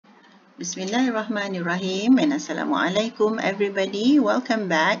Bismillahirrahmanirrahim and Assalamualaikum everybody. Welcome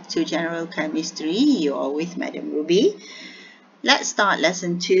back to General Chemistry. You are with Madam Ruby. Let's start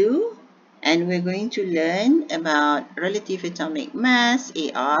lesson 2 and we're going to learn about relative atomic mass,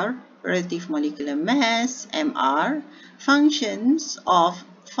 AR, relative molecular mass, MR, functions of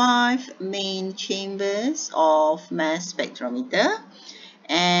 5 main chambers of mass spectrometer,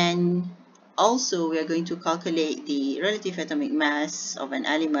 and also we are going to calculate the relative atomic mass of an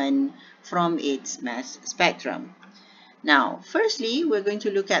element from its mass spectrum. Now, firstly, we're going to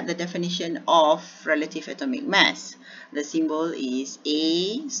look at the definition of relative atomic mass. The symbol is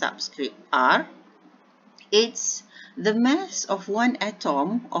A subscript R. It's the mass of one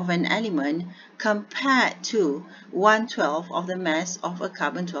atom of an element compared to 1/12 of the mass of a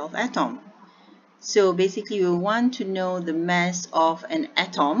carbon-12 atom. So basically, we want to know the mass of an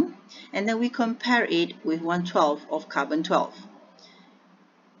atom, and then we compare it with 1/12 of carbon-12.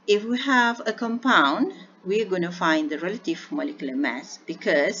 If we have a compound, we're going to find the relative molecular mass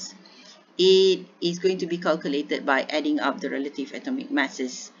because it is going to be calculated by adding up the relative atomic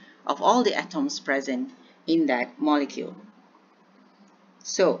masses of all the atoms present in that molecule.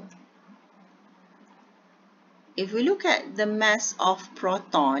 So, if we look at the mass of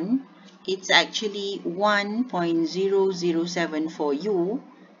proton, it's actually 1.0074 U.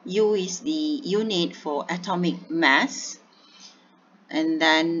 U is the unit for atomic mass. And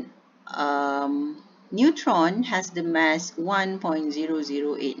then neutron has the mass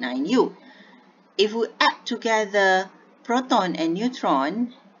 1.0089 U. If we add together proton and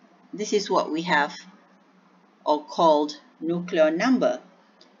neutron, this is what we have, or called nuclear number.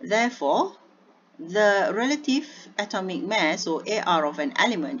 Therefore, the relative atomic mass, or AR, of an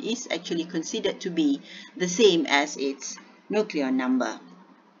element is actually considered to be the same as its nuclear number.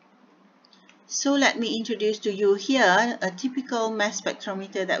 So let me introduce to you here a typical mass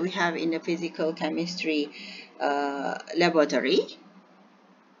spectrometer that we have in the physical chemistry laboratory.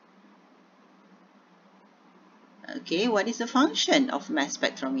 Okay, what is the function of mass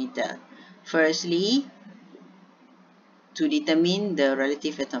spectrometer? Firstly, to determine the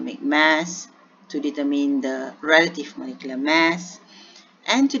relative atomic mass, to determine the relative molecular mass,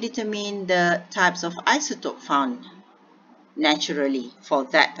 and to determine the types of isotope found naturally for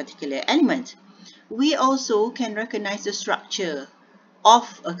that particular element. We also can recognize the structure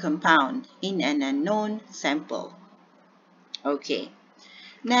of a compound in an unknown sample. Okay,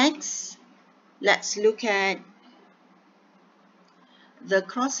 next, let's look at the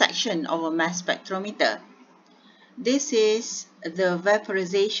cross-section of a mass spectrometer. This is the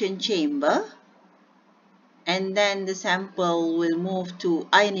vaporization chamber, and then the sample will move to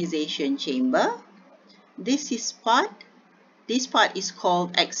ionization chamber. This part is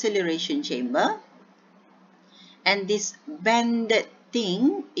called acceleration chamber, and this banded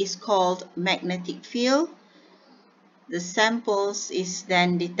thing is called magnetic field. The samples is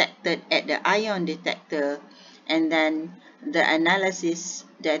then detected at the ion detector, and then the analysis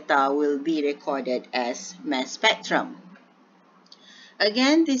data will be recorded as mass spectrum.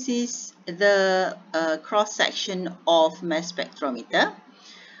 Again, this is the cross-section of mass spectrometer.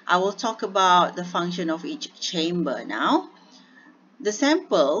 I will talk about the function of each chamber now. The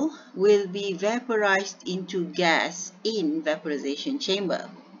sample will be vaporized into gas in vaporization chamber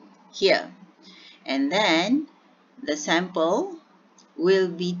here, and then the sample will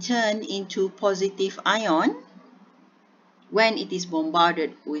be turned into positive ion when it is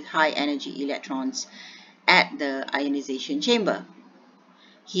bombarded with high energy electrons at the ionization chamber.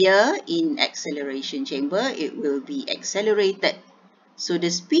 Here in acceleration chamber, it will be accelerated. So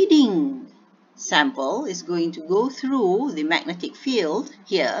the speeding sample is going to go through the magnetic field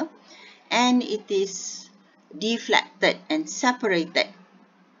here, and it is deflected and separated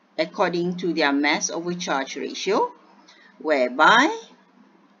according to their mass over charge ratio, whereby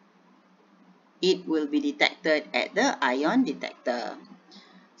it will be detected at the ion detector.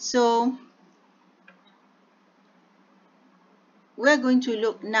 So we're going to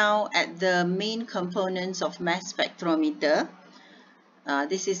look now at the main components of mass spectrometer.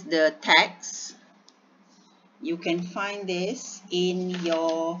 This is the text. You can find this in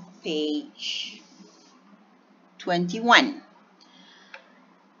your page 21.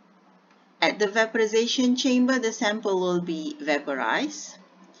 At the vaporization chamber, the sample will be vaporized.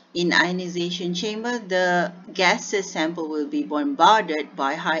 In ionization chamber, the gaseous sample will be bombarded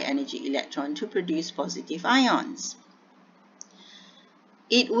by high energy electron to produce positive ions.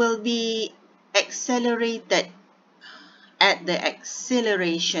 It will be accelerated at the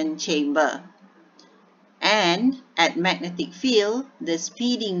acceleration chamber, and at magnetic field, the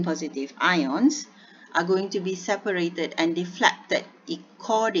speeding positive ions are going to be separated and deflected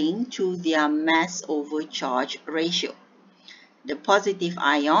according to their mass over charge ratio. The positive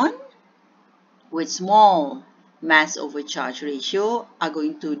ion with small mass over charge ratio are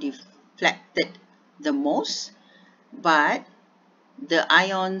going to deflected the most, but the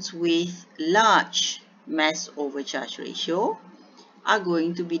ions with large mass over charge ratio are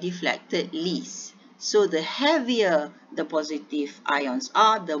going to be deflected least. So the heavier the positive ions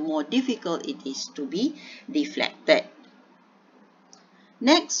are, the more difficult it is to be deflected.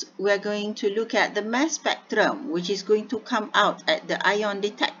 Next, we are going to look at the mass spectrum, which is going to come out at the ion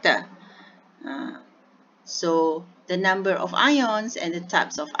detector. So the number of ions and the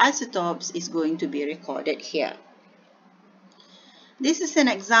types of isotopes is going to be recorded here. This is an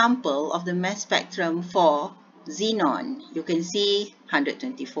example of the mass spectrum for xenon. You can see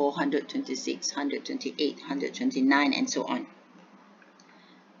 124, 126, 128, 129, and so on.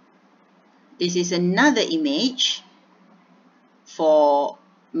 This is another image for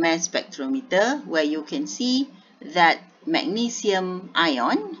mass spectrometer where you can see that magnesium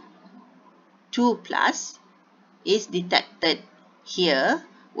ion 2+ is detected here,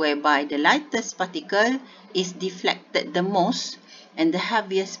 whereby the lightest particle is deflected the most and the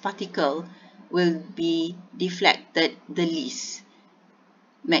heaviest particle will be deflected the least.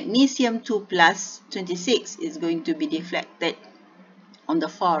 Magnesium 2+ 26 is going to be deflected on the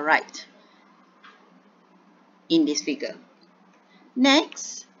far right in this figure.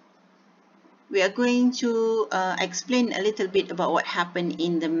 Next, we are going to explain a little bit about what happened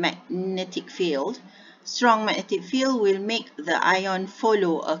in the magnetic field. Strong magnetic field will make the ion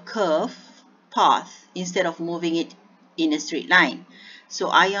follow a curved path instead of moving it in a straight line. So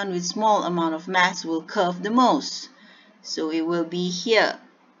ion with small amount of mass will curve the most. So it will be here.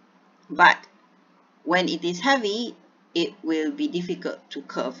 But when it is heavy, it will be difficult to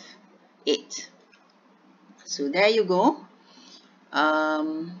curve it. So there you go.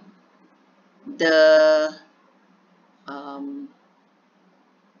 The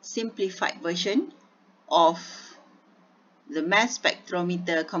simplified version of the mass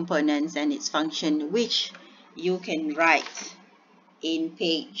spectrometer components and its function, which you can write in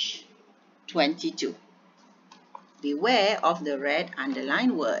page 22. Beware of the red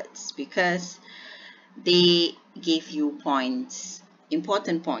underlined words because they give you points,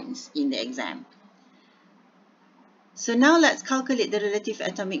 important points in the exam. So now let's calculate the relative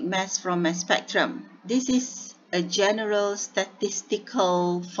atomic mass from mass spectrum. This is a general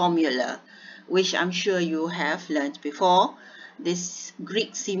statistical formula which I'm sure you have learned before. This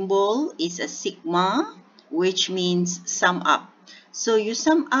Greek symbol is a sigma, which means sum up. So you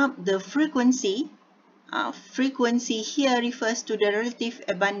sum up the frequency. Frequency here refers to the relative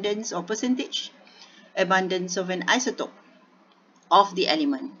abundance or percentage abundance of an isotope of the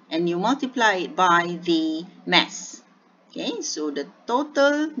element, and you multiply it by the mass. Okay, so the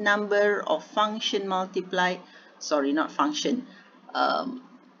total number of function multiplied, sorry, not function,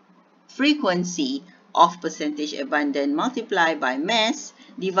 frequency of percentage abundant multiplied by mass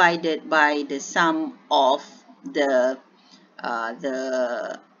divided by the sum of the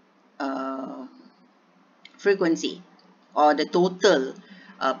frequency or the total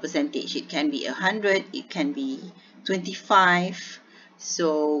percentage. It can be 100, it can be 25.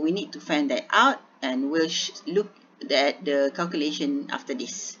 So we need to find that out, and we'll look at the calculation after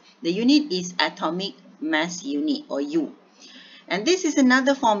this. The unit is atomic mass unit, or U. And this is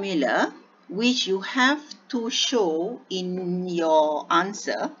another formula which you have to show in your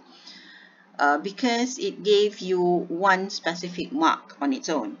answer because it gave you one specific mark on its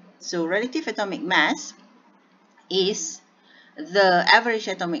own. So relative atomic mass is the average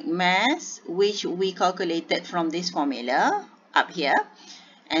atomic mass which we calculated from this formula up here,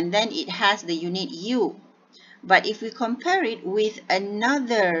 and then it has the unit U. But if we compare it with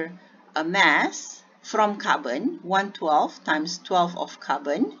another mass from carbon, 112 times 12 of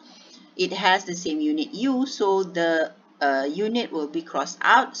carbon, it has the same unit U, so the unit will be crossed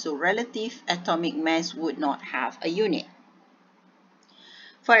out, so relative atomic mass would not have a unit.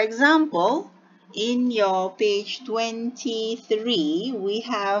 For example, in your page 23, we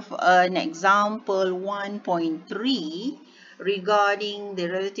have an example 1.3 regarding the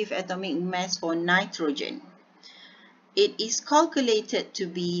relative atomic mass for nitrogen. It is calculated to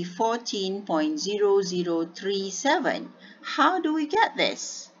be 14.0037. How do we get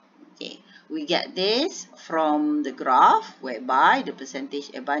this? Okay, we get this from the graph whereby the percentage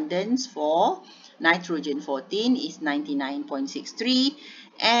abundance for nitrogen 14 is 99.63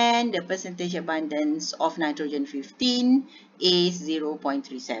 and the percentage abundance of nitrogen 15 is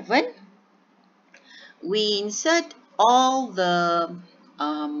 0.37. We insert all the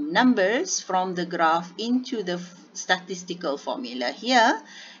numbers from the graph into the statistical formula here,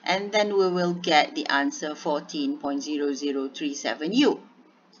 and then we will get the answer 14.0037U.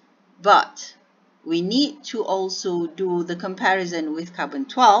 But we need to also do the comparison with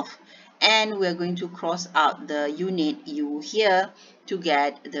carbon-12, and we're going to cross out the unit U here to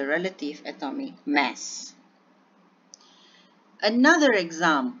get the relative atomic mass. Another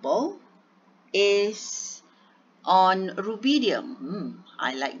example is on rubidium.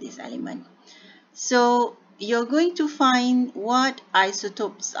 I like this element. So you're going to find what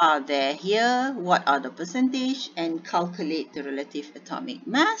isotopes are there here, what are the percentage, and calculate the relative atomic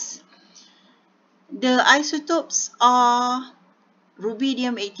mass. The isotopes are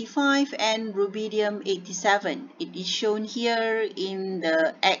rubidium-85 and rubidium-87. It is shown here in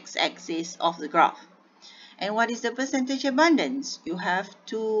the x-axis of the graph. And what is the percentage abundance? You have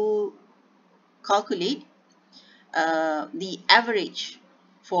to calculate the average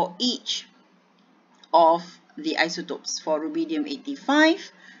for each of the isotopes. For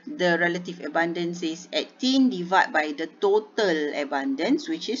rubidium-85, the relative abundance is 18 divided by the total abundance,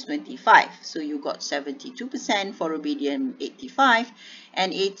 which is 25. So you got 72% for rubidium-85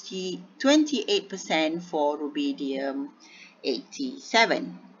 and 28% for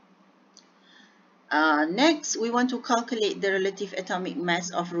rubidium-87. Next, we want to calculate the relative atomic mass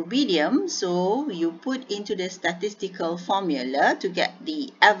of rubidium. So you put into the statistical formula to get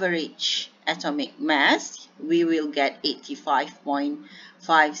the average atomic mass. We will get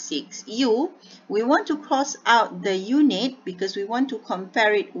 85.56U. We want to cross out the unit because we want to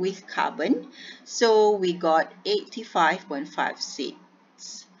compare it with carbon. So we got 85.56.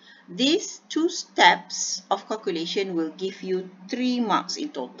 These two steps of calculation will give you 3 marks in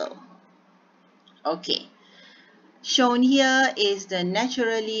total. Okay, shown here is the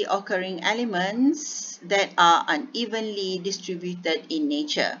naturally occurring elements that are unevenly distributed in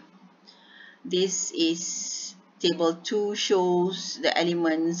nature. This is table 2, shows the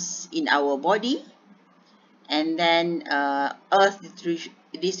elements in our body, and then earth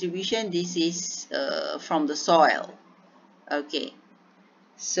distribution. This is from the soil. Okay,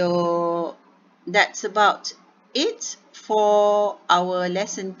 so that's about it for our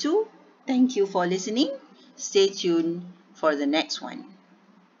lesson 2. Thank you for listening. Stay tuned for the next one.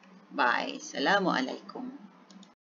 Bye. Assalamualaikum.